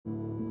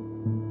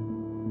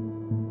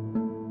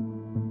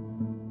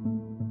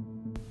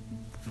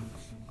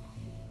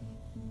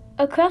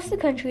Across the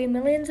country,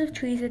 millions of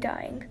trees are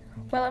dying.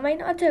 While it might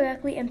not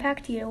directly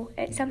impact you,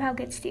 it somehow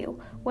gets to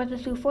you, whether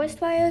through forest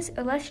fires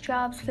or less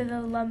jobs for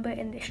the lumber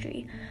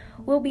industry.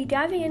 We'll be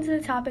diving into the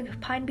topic of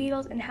pine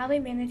beetles and how they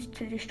managed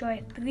to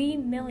destroy 3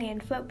 million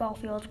football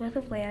fields worth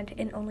of land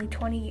in only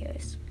 20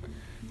 years.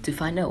 To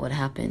find out what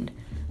happened,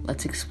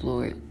 let's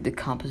explore the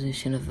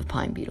composition of the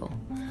pine beetle.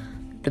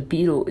 The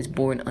beetle is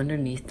born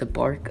underneath the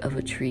bark of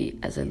a tree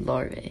as a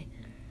larvae.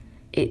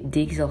 It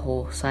digs a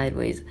hole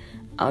sideways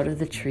out of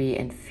the tree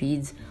and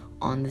feeds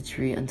on the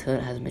tree until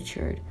it has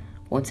matured.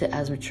 Once it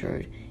has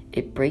matured,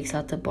 it breaks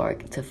out the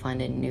bark to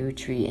find a new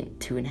tree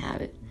to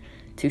inhabit.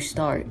 To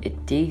start,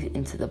 it digs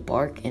into the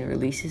bark and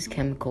releases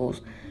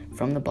chemicals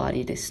from the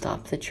body to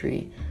stop the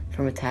tree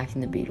from attacking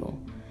the beetle.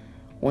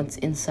 Once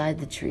inside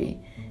the tree,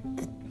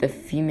 the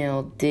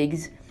female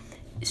digs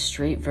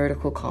straight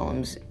vertical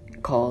columns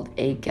called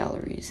egg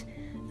galleries.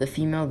 The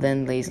female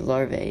then lays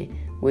larvae,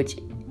 which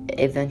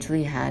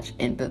eventually hatch,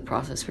 and the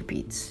process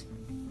repeats.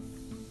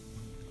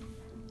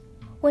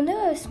 When there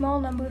are a small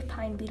number of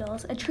pine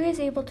beetles, a tree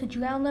is able to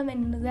drown them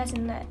in the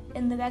resin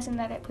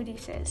that it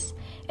produces.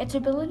 Its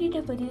ability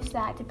to produce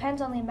that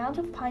depends on the amount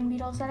of pine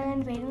beetles that are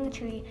invading the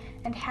tree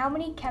and how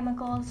many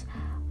chemicals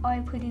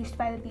are produced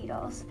by the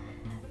beetles.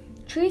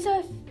 Trees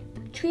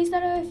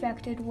that are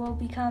affected will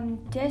become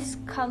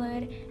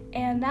discolored,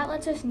 and that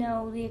lets us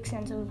know the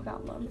extent of the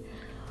problem.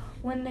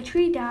 When the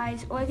tree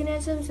dies,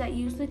 organisms that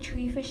use the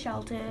tree for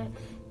shelter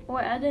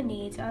or other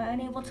needs are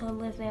unable to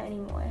live there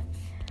anymore.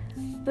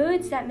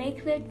 Birds that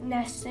make their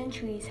nests in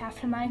trees have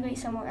to migrate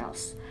somewhere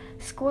else.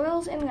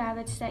 Squirrels and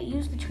rabbits that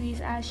use the trees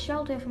as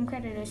shelter from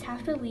predators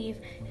have to leave,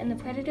 and the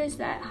predators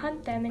that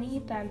hunt them and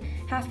eat them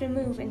have to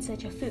move in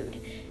search of food.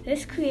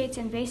 This creates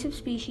invasive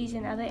species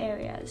in other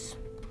areas.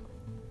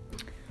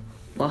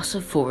 Loss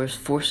of forest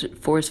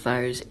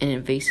fires, and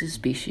invasive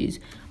species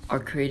are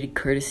created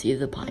courtesy of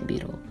the pine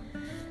beetle.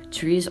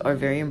 Trees are a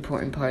very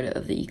important part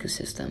of the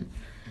ecosystem.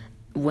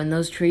 When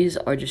those trees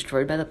are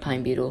destroyed by the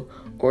pine beetle,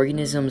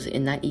 organisms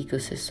in that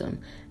ecosystem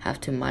have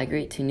to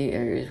migrate to new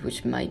areas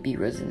which might be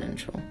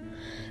residential.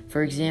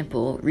 For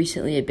example,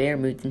 recently a bear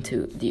moved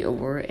into the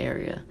Aurora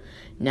area.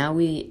 Now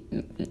we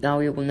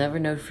will never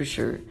know for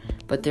sure,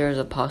 but there is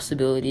a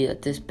possibility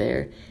that this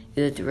bear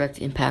is a direct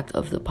impact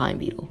of the pine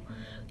beetle.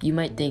 You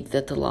might think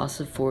that the loss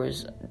of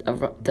forest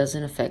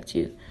doesn't affect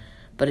you,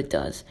 but it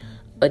does.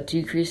 A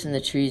decrease in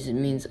the trees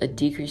means a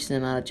decrease in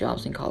the amount of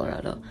jobs in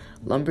Colorado.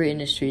 Lumber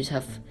industries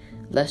have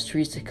less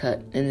trees to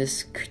cut, and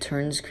this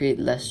turns create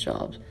less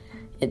jobs.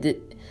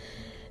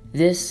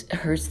 This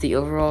hurts the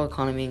overall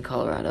economy in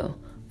Colorado.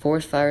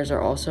 Forest fires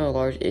are also a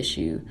large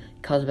issue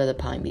caused by the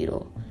pine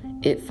beetle.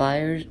 If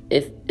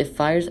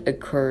fires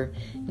occur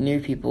near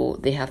people,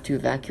 they have to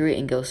evacuate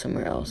and go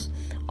somewhere else.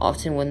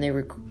 Often when they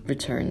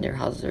return, their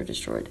houses are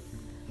destroyed.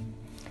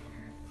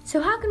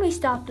 So how can we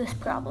stop this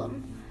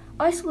problem?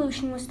 Our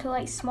solution was to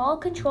light small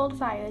controlled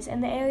fires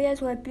in the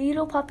areas where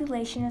beetle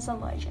population is the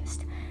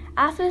largest.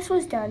 After this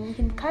was done, we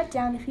can cut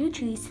down a few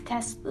trees to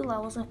test the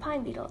levels of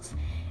pine beetles.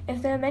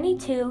 If there are many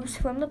tubes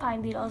from the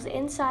pine beetles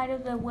inside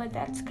of the wood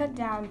that's cut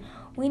down,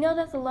 we know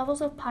that the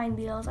levels of pine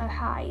beetles are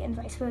high and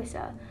vice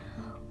versa.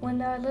 When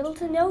there are little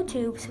to no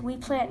tubes, we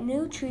plant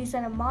new trees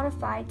that are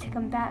modified to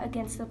combat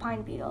against the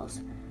pine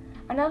beetles.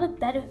 Another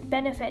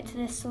benefit to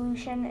this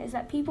solution is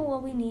that people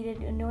will be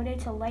needed in order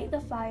to light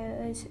the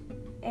fires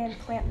and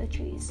plant the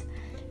trees.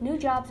 New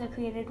jobs are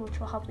created which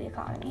will help the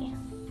economy.